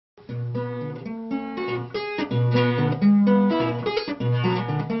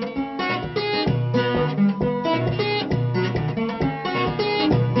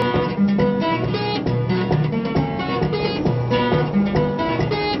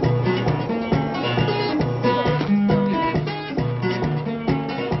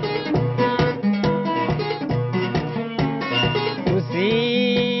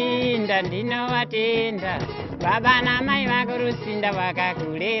baba na mai vako rusinda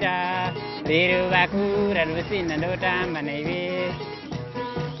vakakurera, lero vakura rusinda ndotamba naive.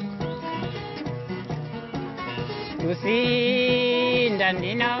 Rusinda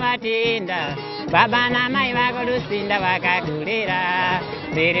ndinovatenda, baba na mai vako rusinda vakakurera,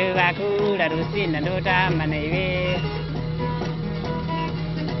 lero vakura rusinda ndotamba naive.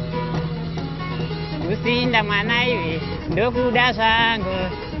 Rusinda mwana iwe, ndokuda zvangu,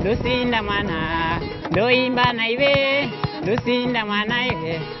 rusinda mwana, ndoimba naive. Rusinda mwana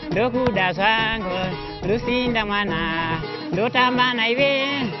iwe, ndokuda zvangu, rusinda mwana, ndotamba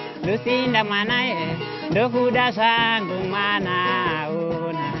naive. Rusinda mwana iwe, ndokuda zvangu mwana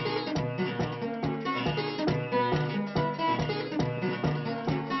ona.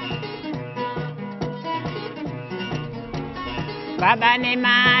 Baba ne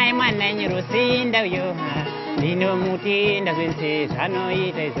mai mwanenyi rusinda uyo, ndinomutinda zvinse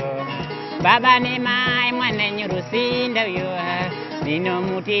zvanoita izvo. Baba ne mai mwanenyi rusinda uyo,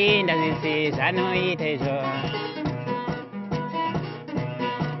 ndinomutinda zvinse zvanoita izvo.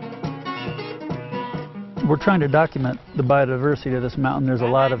 We're trying to document the biodiversity of this mountain. There's a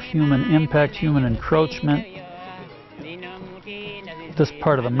lot of human impact, human encroachment. This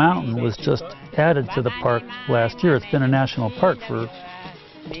part of the mountain was just added to the park last year. It's been a national park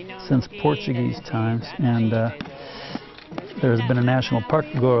since Portuguese times, and there's been a national park,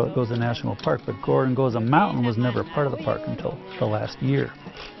 Gorongosa National Park, but Gorongosa Mountain was never part of the park until the last year.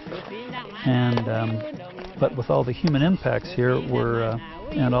 And but with all the human impacts here,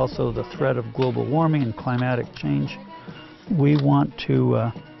 and also the threat of global warming and climatic change, we want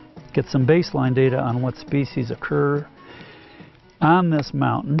to get some baseline data on what species occur on this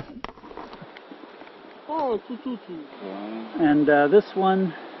mountain. And this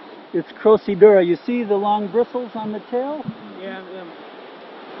one, it's Crocidura. You see the long bristles on the tail? Yeah.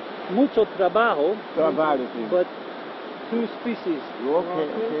 Mucho trabajo, but 2 species.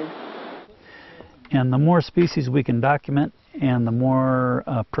 Okay. And the more species we can document and the more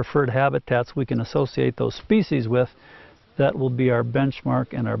preferred habitats we can associate those species with, that will be our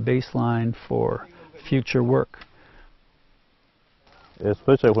benchmark and our baseline for future work.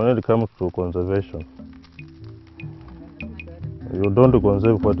 Especially when it comes to conservation. You don't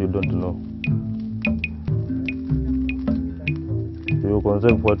conserve what you don't know. You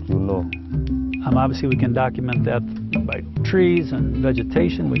conserve what you know. Obviously we can document that by trees and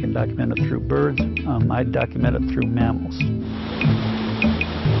vegetation. We can document it through birds. I document it through mammals.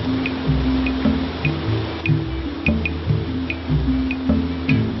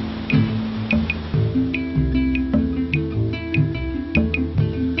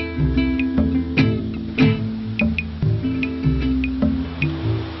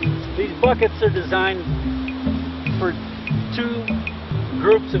 These buckets are designed for 2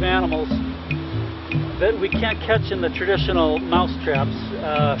 groups of animals that we can't catch in the traditional mouse traps.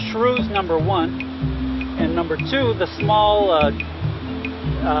 Shrews, number 1, and number 2, the small,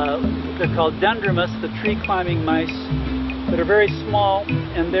 they're called dendromus, the tree-climbing mice, that are very small,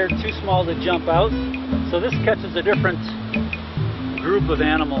 and they're too small to jump out. So this catches a different group of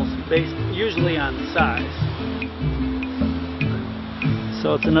animals based usually on size.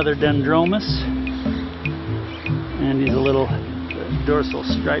 So it's another dendromus, and he's a little dorsal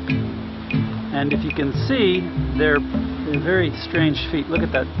stripe. And if you can see, they're very strange feet. Look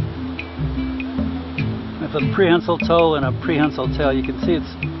at that. With a prehensile toe and a prehensile tail, you can see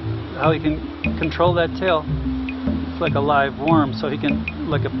it's how he can control that tail. It's like a live worm, so he can,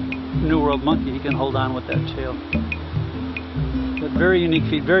 like a New World monkey, he can hold on with that tail. But very unique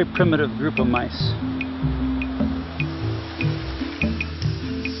feet, very primitive group of mice.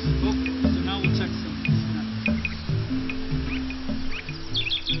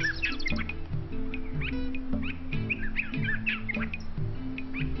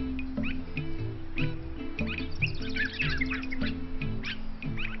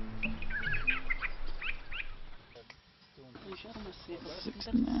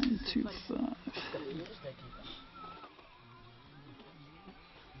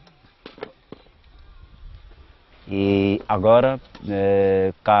 E agora,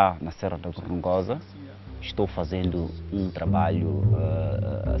 cá na Serra da Gorongosa, estou fazendo um trabalho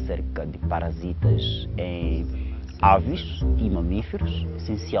acerca de parasitas em aves e mamíferos,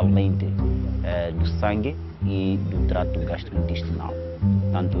 essencialmente do sangue e do trato gastrointestinal.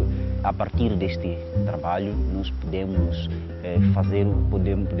 Portanto, a partir deste trabalho, nós podemos fazer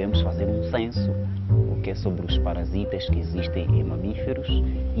um censo sobre os parasitas que existem em mamíferos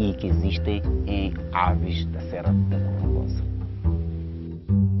e que existem em aves da Serra da Gorongosa.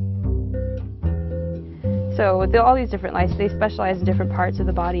 So all these different lice, they specialize in different parts of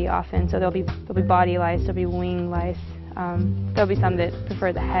the body often. So there'll be body lice, there'll be wing lice, there'll be some that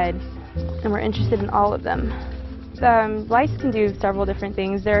prefer the head, and we're interested in all of them. Lice can do several different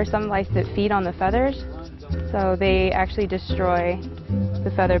things. There are some lice that feed on the feathers, so they actually destroy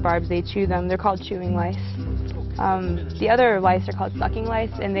the feather barbs, they chew them. They're called chewing lice. The other lice are called sucking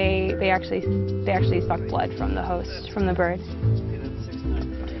lice, and they actually suck blood from the host, from the bird.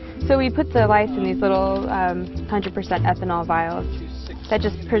 So we put the lice in these little 100% ethanol vials. That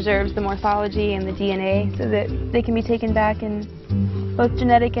just preserves the morphology and the DNA so that they can be taken back and both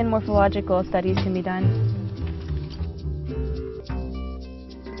genetic and morphological studies can be done.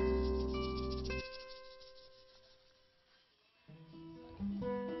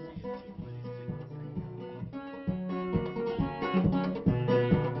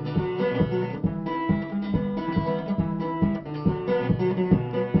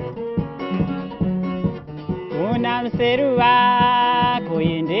 Unamserua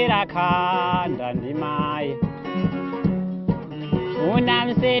kuyindira khanda ndimai.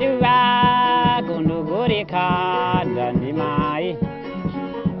 Unamserua kunduguri khanda ndimai.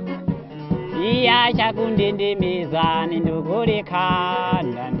 Iya chakundindimiza nduguri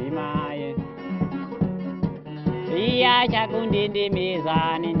khanda ndimai. Iya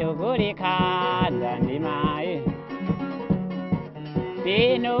chakundindimiza nduguri khanda ndimai.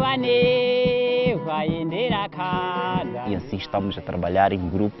 E assim estamos a trabalhar em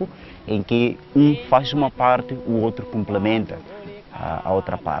grupo, em que um faz uma parte, o outro complementa a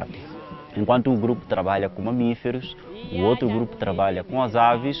outra parte. Enquanto um grupo trabalha com mamíferos, o outro grupo trabalha com as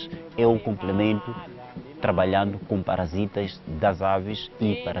aves, eu complemento trabalhando com parasitas das aves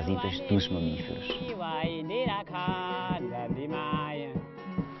e parasitas dos mamíferos.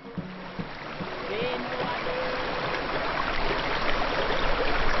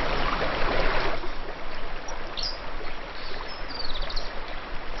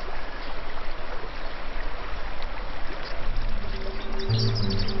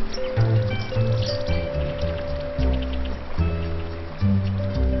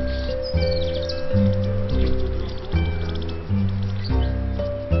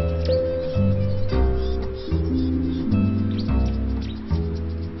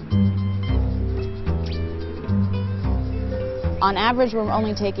 On average, we're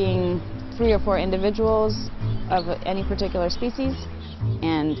only taking 3 or 4 individuals of any particular species,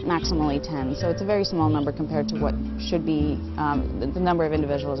 and maximally 10. So it's a very small number compared to what should be the number of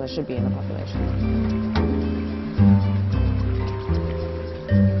individuals that should be in the population.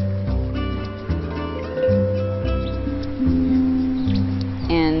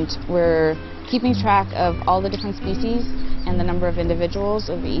 And we're keeping track of all the different species and the number of individuals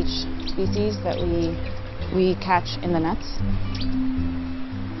of each species that we catch in the nets.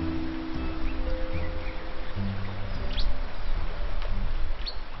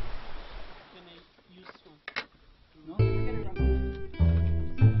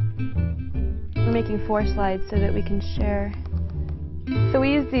 We're making 4 slides so that we can share. So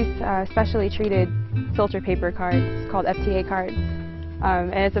we use these specially treated filter paper cards called FTA cards.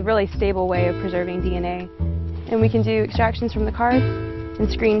 And it's a really stable way of preserving DNA. And we can do extractions from the cards and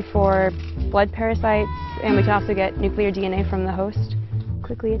screen for blood parasites, and we can also get nuclear DNA from the host.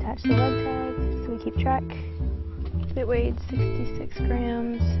 Quickly attach the leg tag so we keep track. It weighed 66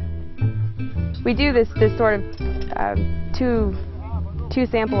 grams. We do this sort of two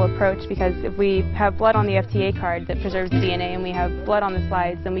sample approach, because if we have blood on the FTA card that preserves the DNA and we have blood on the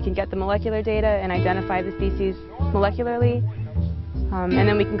slides, then we can get the molecular data and identify the species molecularly. And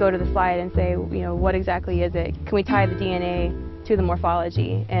then we can go to the slide and say, you know, what exactly is it? Can we tie the DNA to the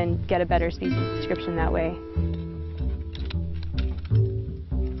morphology and get a better species description that way?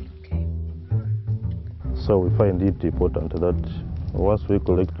 Okay. So we find it important that once we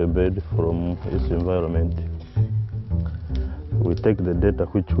collect the bird from its environment, we take the data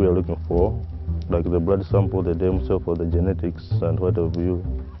which we are looking for, like the blood sample, the dam sample, the genetics, and what have you.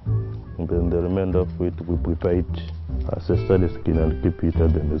 And then the remainder of it, we prepare it as a study skin and keep it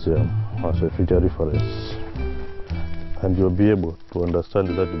at the museum as a future reference. And you'll be able to understand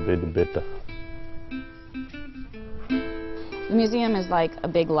that bird better. The museum is like a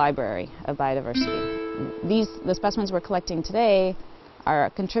big library of biodiversity. The specimens we're collecting today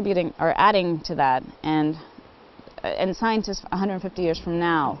are adding to that, and scientists 150 years from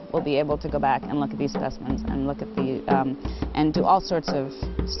now will be able to go back and look at these specimens and look at and do all sorts of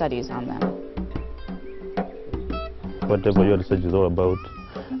studies on them. Whatever your research is all about,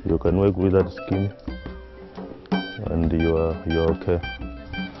 you can work with that skin, and you're okay.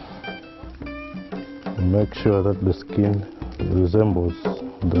 Make sure that the skin resembles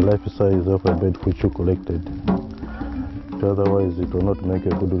the life size of a bed which you collected. Otherwise, it will not make a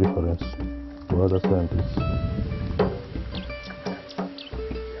good reference to other scientists.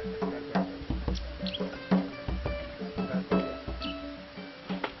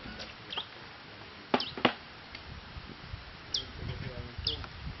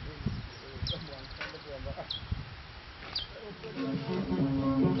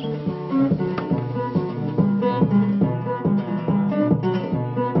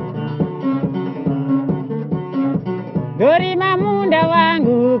 Dori mamunda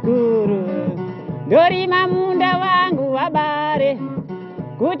wangu kuru, dori mamunda wangu wabare,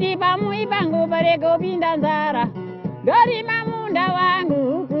 kuti pamui pangu parego pinda nzara. Dori mamunda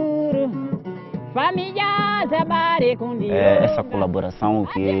wangu kuru, família zabare kundi. Essa colaboração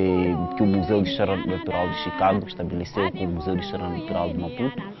que o Museu de História Natural de Chicago estabeleceu com o Museu de História Natural de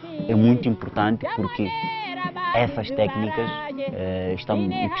Maputo é muito importante porque essas técnicas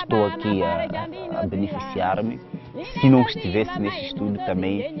estou aqui a beneficiar-me. Se não estivesse nesse estudo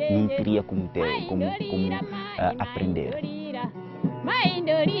também não teria como aprender.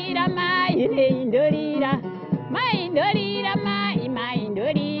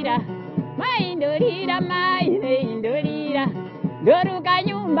 Doruka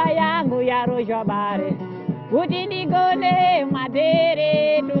nyumba yangu ya rojobare kuti ndigone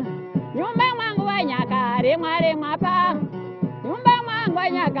mwateretu nyumba mwangu wanyakare mware mwapa nyumba mwangu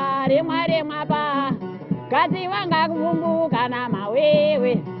wanyakare mware mwapa kazi wanga kumbuka na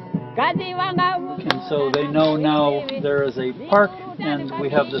mawewe kazi wanga. And so they know now there is a park and we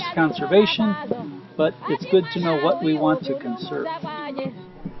have this conservation, but it's good to know what we want to conserve.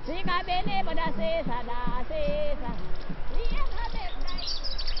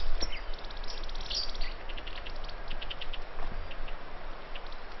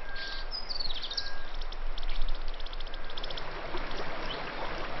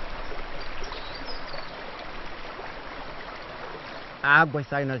 A água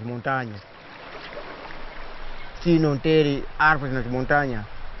sai nas montanhas. Se não ter árvores nas montanhas,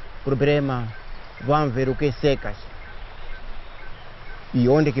 problema, vão ver o que é secas. E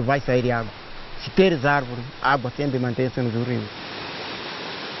onde é que vai sair água? Se teres árvores, a água sempre mantém-se nos rios.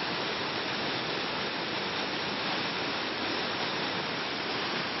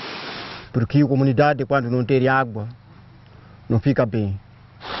 Porque a comunidade, quando não tem água, não fica bem.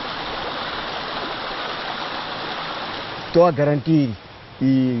 Estou a garantir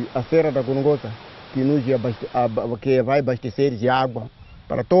e a Serra da Gorongosa que vai abastecer de água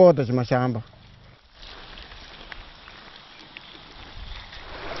para todas as machambas.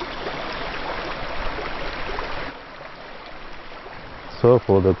 So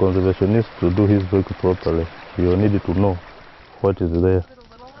for the conservationist to do his work properly, you need to know what is there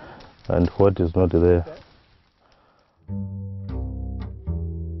and what is not there.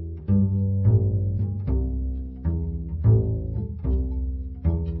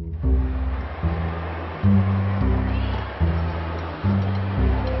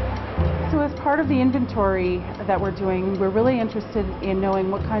 Part of the inventory that we're doing, we're really interested in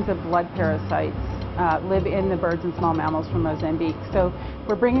knowing what kinds of blood parasites live in the birds and small mammals from Mozambique. So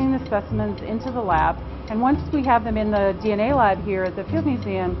we're bringing the specimens into the lab, and once we have them in the DNA lab here at the Field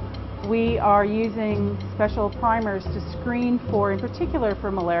Museum, we are using special primers to screen for, in particular, for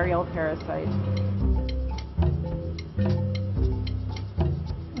malarial parasites.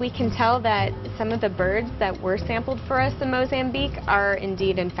 We can tell that some of the birds that were sampled for us in Mozambique are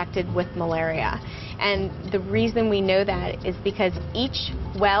indeed infected with malaria. And the reason we know that is because each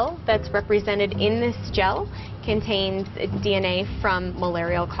well that's represented in this gel contains DNA from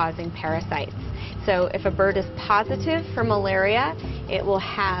malarial-causing parasites. So if a bird is positive for malaria, it will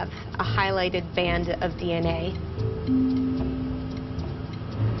have a highlighted band of DNA.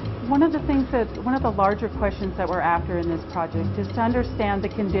 One of the larger questions that we're after in this project is to understand the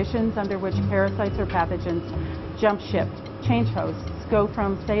conditions under which parasites or pathogens jump ship, change hosts, go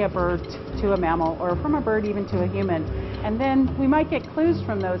from, say, a bird to a mammal, or from a bird even to a human. And then we might get clues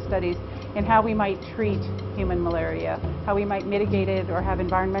from those studies in how we might treat human malaria, how we might mitigate it or have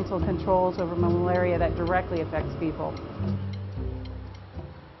environmental controls over malaria that directly affects people.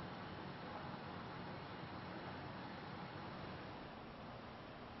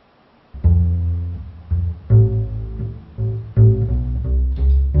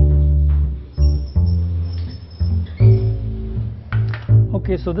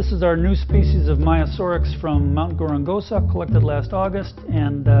 Okay, so this is our new species of Myosaurix from Mount Gorongosa, collected last August,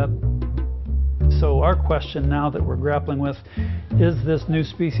 and so our question now that we're grappling with, is this new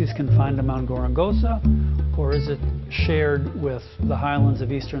species confined to Mount Gorongosa, or is it shared with the highlands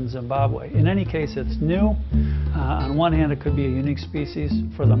of eastern Zimbabwe? In any case, it's new. On one hand, it could be a unique species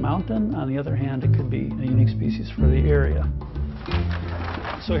for the mountain. On the other hand, it could be a unique species for the area.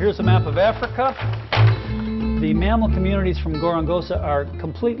 So here's a map of Africa. The mammal communities from Gorongosa are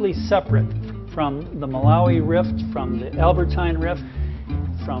completely separate from the Malawi Rift, from the Albertine Rift,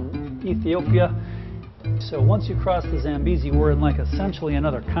 from Ethiopia. So once you cross the Zambezi, we're in like essentially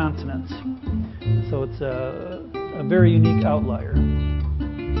another continent. So it's a very unique outlier.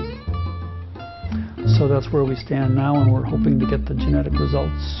 So that's where we stand now, and we're hoping to get the genetic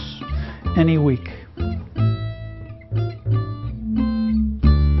results any week.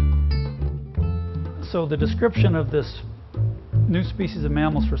 So the description of this new species of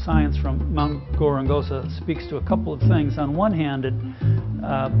mammals for science from Mount Gorongosa speaks to a couple of things. On one hand, it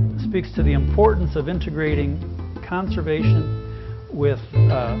speaks to the importance of integrating conservation with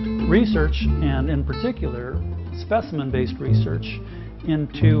research, and in particular specimen-based research,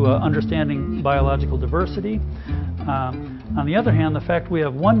 into understanding biological diversity. On the other hand, the fact we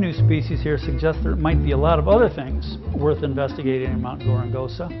have one new species here suggests there might be a lot of other things worth investigating in Mount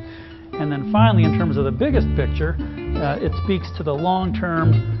Gorongosa. And then finally, in terms of the biggest picture, it speaks to the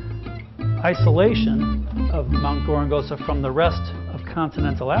long-term isolation of Mount Gorongosa from the rest of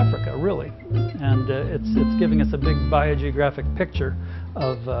continental Africa, really. And it's giving us a big biogeographic picture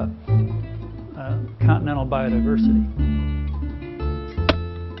of continental biodiversity.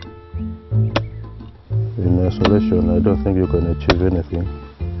 In isolation, I don't think you can achieve anything.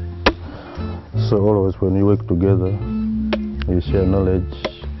 So always when you work together, you share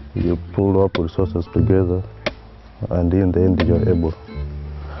knowledge, you pull up resources together, and in the end you're able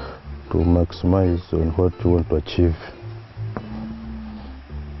to maximize on what you want to achieve.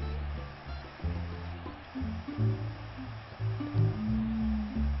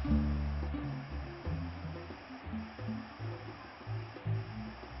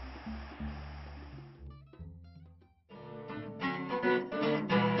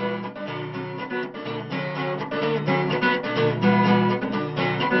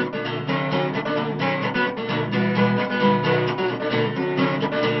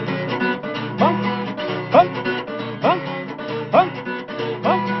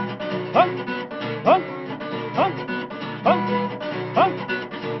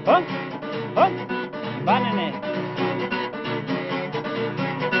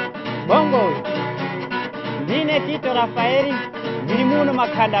 Bongo, Dine Tito Rafaeli, Vilimuno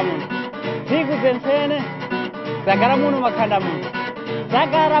Makandamun, Tigu Zensene, Zagaramuno Makandamun,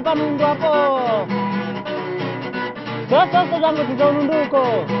 Zagarabanunduapo, Soso Zango Tizonunduko,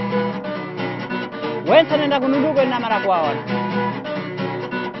 Wenson and Agununduko in Namaraguan,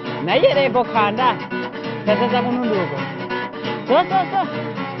 Nayere Bokanda, Tazagununduko, Soso,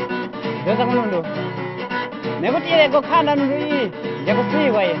 Zagunundu, Negotire Gokanda Nui,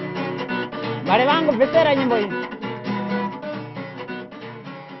 Jacosi. Marivango vetera nyimbo hii.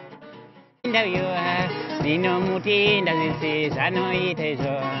 Ndayo nino muti ndazisi zano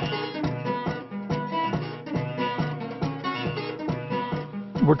itejo.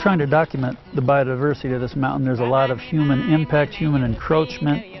 We're trying to document the biodiversity of this mountain. There's a lot of human impact, human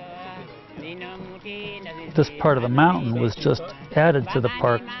encroachment. This part of the mountain was just added to the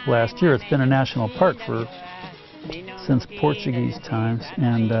park last year. It's been a national park since Portuguese times,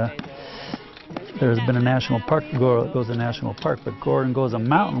 and there's been a national park, Gorongosa National Park, but Gorongosa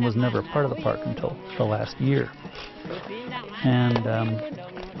Mountain was never part of the park until the last year. And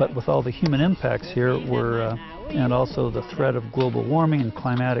but with all the human impacts here, and also the threat of global warming and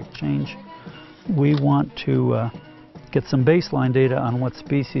climatic change, we want to get some baseline data on what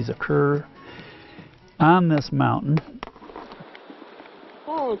species occur on this mountain.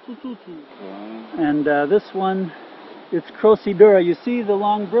 And this one, it's Crocidura. You see the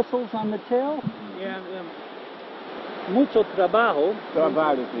long bristles on the tail? Yeah. Mucho trabajo,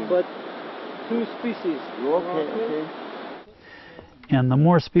 but two species. Okay. And the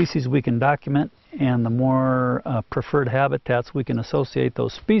more species we can document and the more preferred habitats we can associate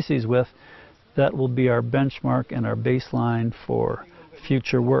those species with, that will be our benchmark and our baseline for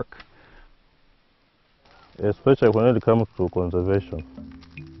future work. Especially when it comes to conservation.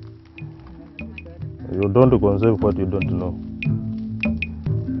 You don't conserve what you don't know.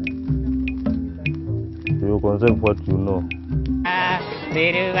 You conserve what you know.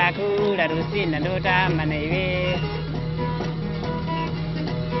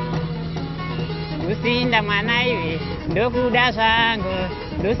 Lucinda manaive, dokuda sango,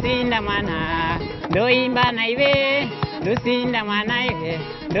 Lucinda mana, doimba naive, Lucinda manaive,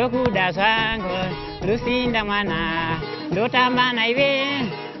 dokuda sango, Lucinda mana, dotamba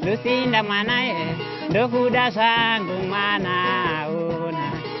naive, Lucinda manaive, ndokuda sangu mwana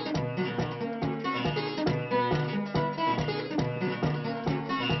ona.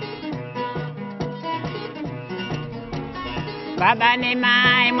 Baba ne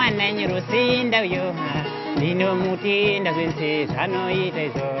mai mwana nyirusinda uyo, dino mutinda zinse sano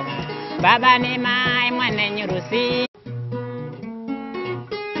itezo. Baba ne mai mwana nyirusinda.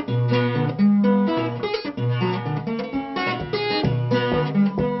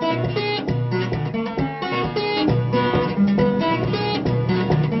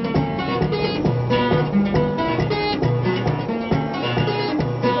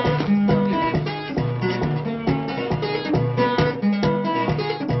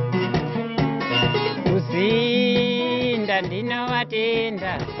 Ndino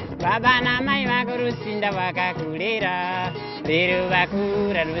watenda baba na mai vako rusinda vakakulera lero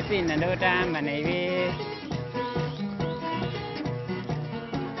vakura rusinda ndotamba naive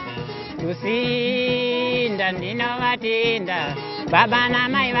rusinda ndino watenda baba na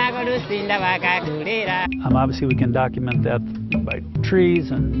mai vako rusinda vakakulera. Obviously we can document that by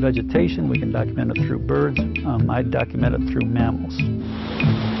trees and vegetation. We can document it through birds. I document it through mammals.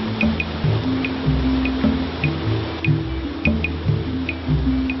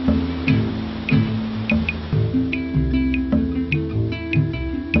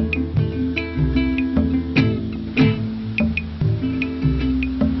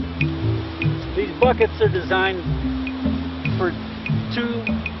 Buckets are designed for two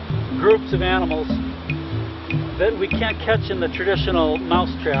groups of animals that we can't catch in the traditional mouse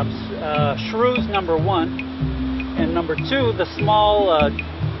traps. Shrews, number one, and number two, the small,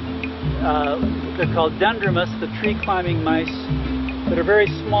 they're called dendromus, the tree climbing mice, that are very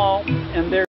small, and they're